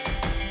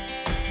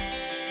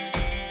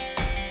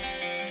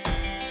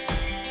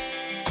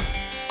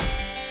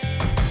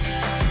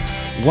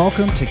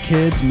Welcome to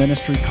Kids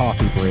Ministry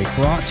Coffee Break,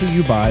 brought to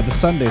you by the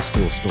Sunday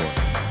School Store,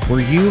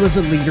 where you as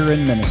a leader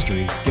in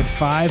ministry get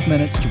 5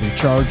 minutes to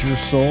recharge your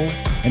soul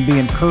and be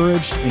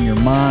encouraged in your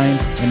mind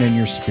and in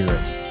your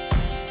spirit.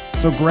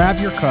 So grab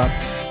your cup,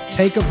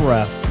 take a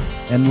breath,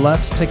 and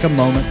let's take a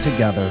moment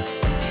together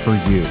for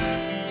you.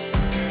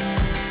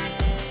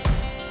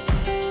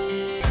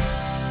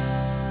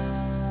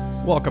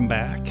 Welcome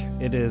back.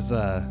 It is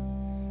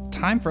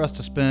time for us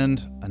to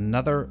spend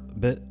another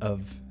bit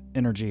of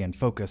energy and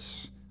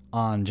focus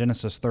on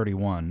Genesis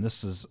 31.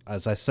 This is,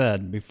 as I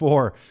said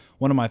before,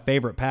 one of my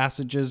favorite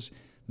passages.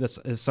 This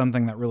is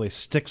something that really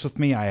sticks with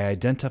me, I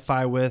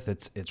identify with.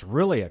 It's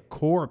really a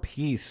core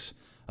piece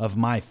of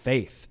my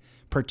faith,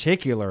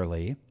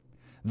 particularly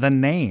the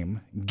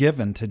name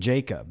given to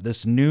Jacob,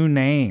 this new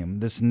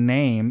name,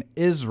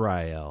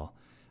 Israel.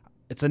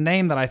 It's a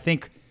name that I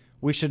think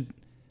we should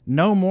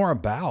know more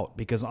about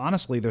because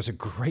honestly, there's a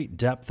great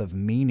depth of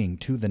meaning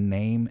to the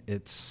name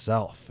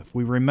itself. If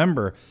we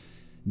remember,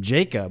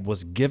 Jacob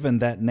was given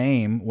that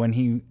name when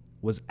he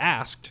was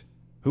asked,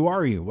 "Who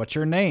are you? What's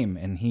your name?"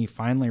 And he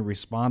finally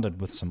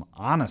responded with some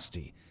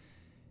honesty.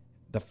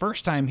 The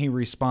first time he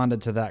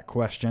responded to that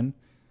question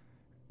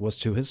was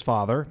to his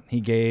father. He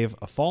gave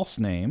a false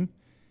name,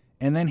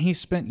 and then he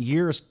spent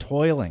years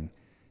toiling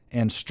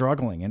and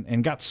struggling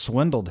and got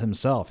swindled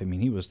himself. I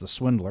mean, he was the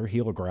swindler,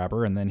 heel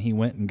grabber, and then he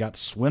went and got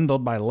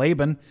swindled by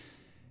Laban,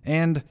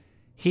 and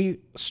he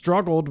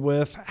struggled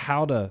with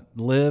how to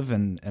live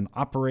and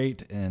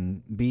operate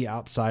and be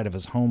outside of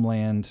his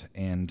homeland,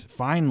 and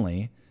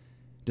finally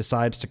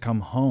decides to come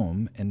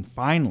home and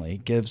finally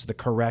gives the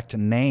correct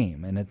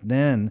name, and it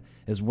then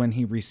is when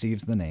he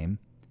receives the name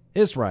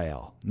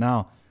Israel.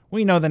 Now,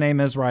 we know the name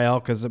Israel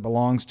because it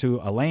belongs to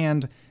a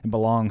land, it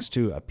belongs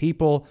to a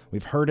people.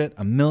 We've heard it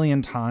a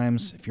million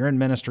times. If you're in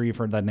ministry, you've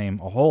heard that name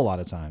a whole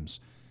lot of times.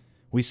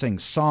 We sing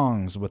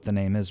songs with the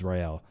name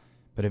Israel.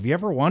 But have you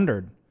ever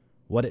wondered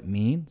what it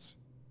means?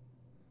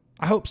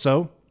 I hope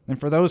so. And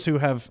for those who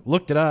have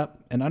looked it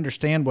up and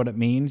understand what it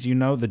means, you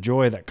know the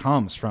joy that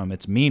comes from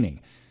its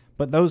meaning.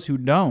 But those who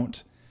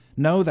don't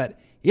know that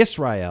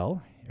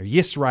Israel, or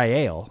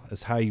Yisrael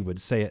is how you would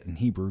say it in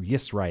Hebrew,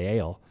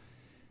 Yisrael,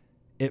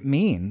 it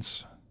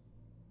means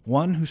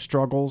one who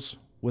struggles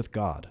with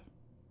God,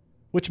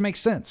 which makes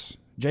sense.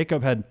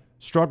 Jacob had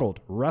struggled,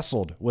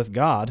 wrestled with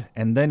God,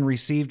 and then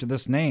received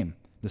this name,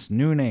 this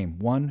new name,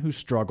 one who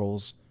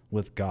struggles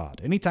with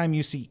God. Anytime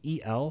you see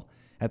E-L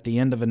at the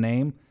end of a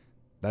name,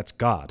 that's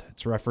God.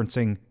 It's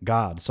referencing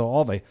God. So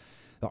all the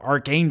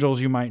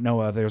archangels you might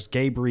know of, there's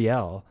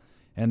Gabriel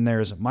and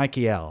there's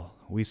Michael.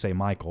 We say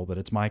Michael, but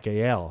it's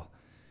Michael.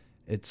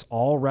 It's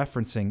all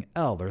referencing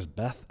El. There's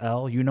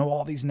Beth-El. You know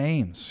all these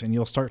names, and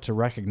you'll start to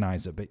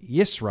recognize it. But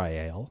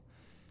Yisrael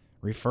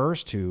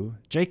refers to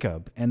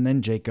Jacob and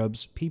then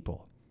Jacob's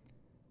people.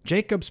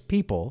 Jacob's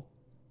people,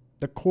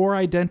 the core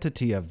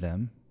identity of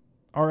them,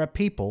 are a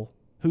people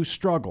who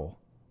struggle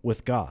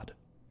with God.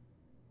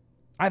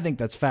 I think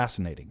that's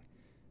fascinating.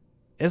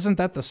 Isn't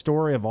that the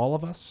story of all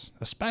of us?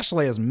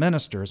 Especially as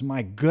ministers,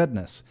 my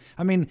goodness.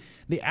 I mean,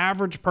 the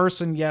average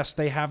person, yes,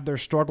 they have their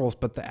struggles,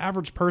 but the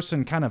average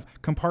person kind of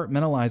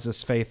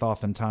compartmentalizes faith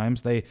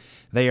oftentimes.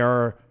 They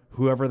are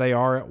whoever they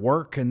are at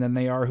work, and then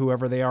they are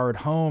whoever they are at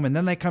home, and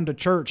then they come to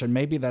church, and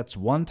maybe that's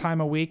one time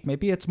a week,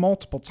 maybe it's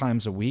multiple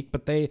times a week,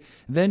 but they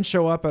then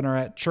show up and are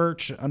at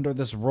church under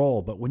this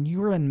role. But when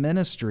you're in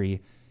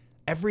ministry,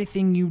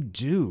 everything you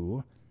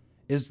do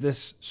is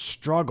this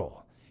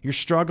struggle. You're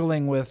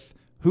struggling with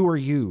who are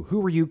you?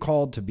 Who are you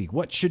called to be?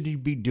 What should you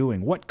be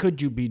doing? What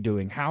could you be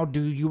doing? How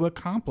do you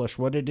accomplish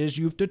what it is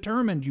you've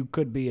determined you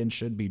could be and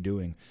should be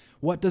doing?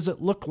 What does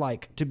it look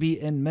like to be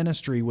in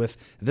ministry with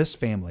this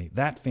family,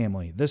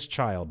 this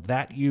child,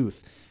 that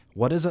youth?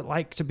 What is it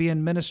like to be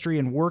in ministry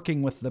and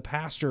working with the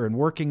pastor and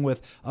working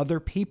with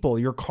other people,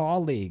 your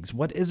colleagues?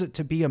 What is it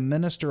to be a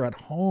minister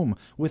at home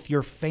with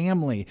your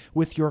family,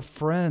 with your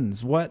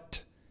friends?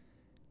 What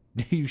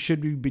you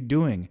should be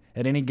doing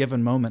at any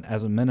given moment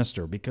as a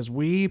minister? Because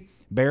we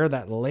bear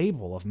that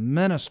label of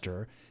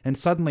minister, and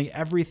suddenly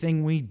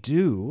everything we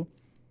do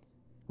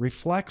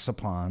reflects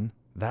upon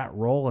that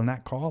role and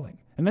that calling.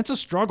 And it's a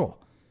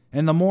struggle.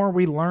 And the more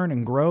we learn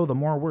and grow, the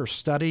more we're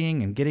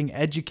studying and getting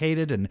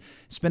educated and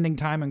spending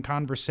time in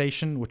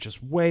conversation, which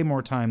is way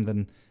more time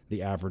than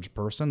the average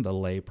person, the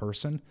lay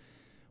person,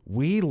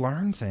 we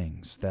learn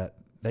things that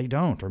they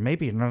don't, or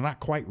maybe they're not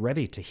quite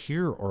ready to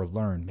hear or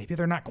learn. Maybe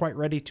they're not quite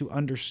ready to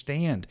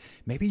understand.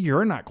 Maybe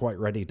you're not quite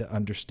ready to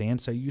understand,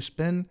 so you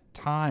spend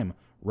time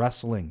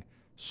wrestling,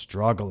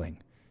 struggling.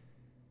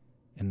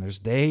 And there's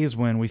days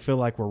when we feel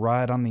like we're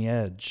right on the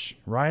edge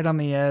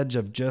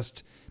of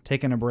just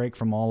taking a break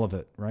from all of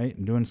it, right,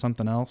 and doing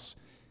something else.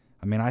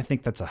 I mean, I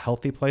think that's a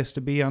healthy place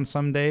to be on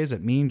some days.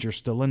 It means you're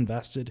still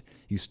invested,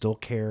 you still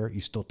care,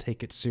 you still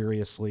take it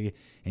seriously,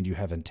 and you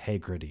have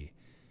integrity,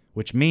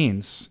 which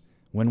means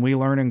when we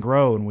learn and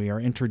grow and we are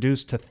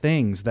introduced to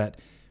things that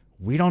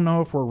we don't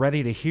know if we're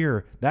ready to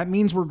hear, that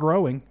means we're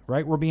growing,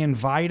 right? We're being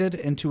invited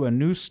into a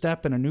new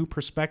step and a new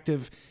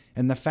perspective.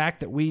 And the fact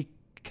that we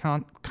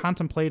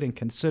contemplate and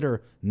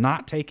consider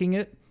not taking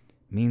it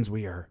means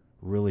we are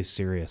really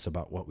serious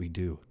about what we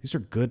do. These are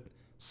good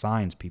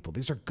signs, people.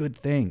 These are good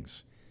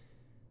things.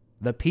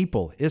 The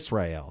people,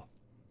 Israel,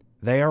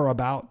 they are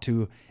about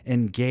to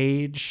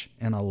engage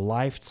in a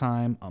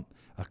lifetime,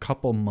 a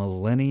couple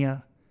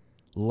millennia,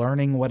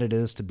 learning what it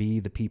is to be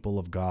the people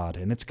of God.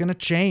 And it's going to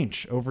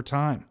change over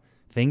time.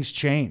 Things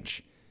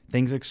change.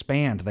 Things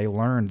expand. They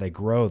learn. They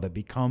grow. They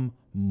become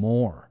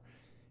more.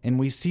 And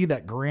we see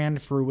that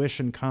grand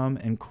fruition come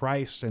in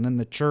Christ and in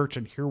the church,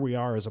 and here we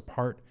are as a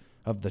part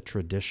of the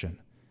tradition.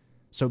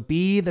 So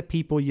be the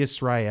people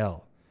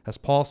Yisrael. As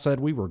Paul said,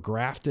 we were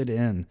grafted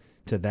in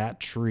to that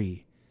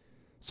tree.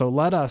 So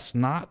let us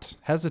not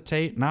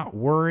hesitate, not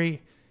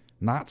worry,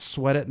 not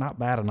sweat it, not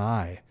bat an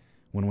eye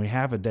when we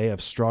have a day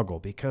of struggle,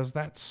 because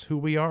that's who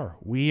we are.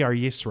 We are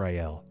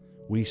Yisrael.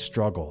 We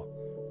struggle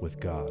with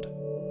God.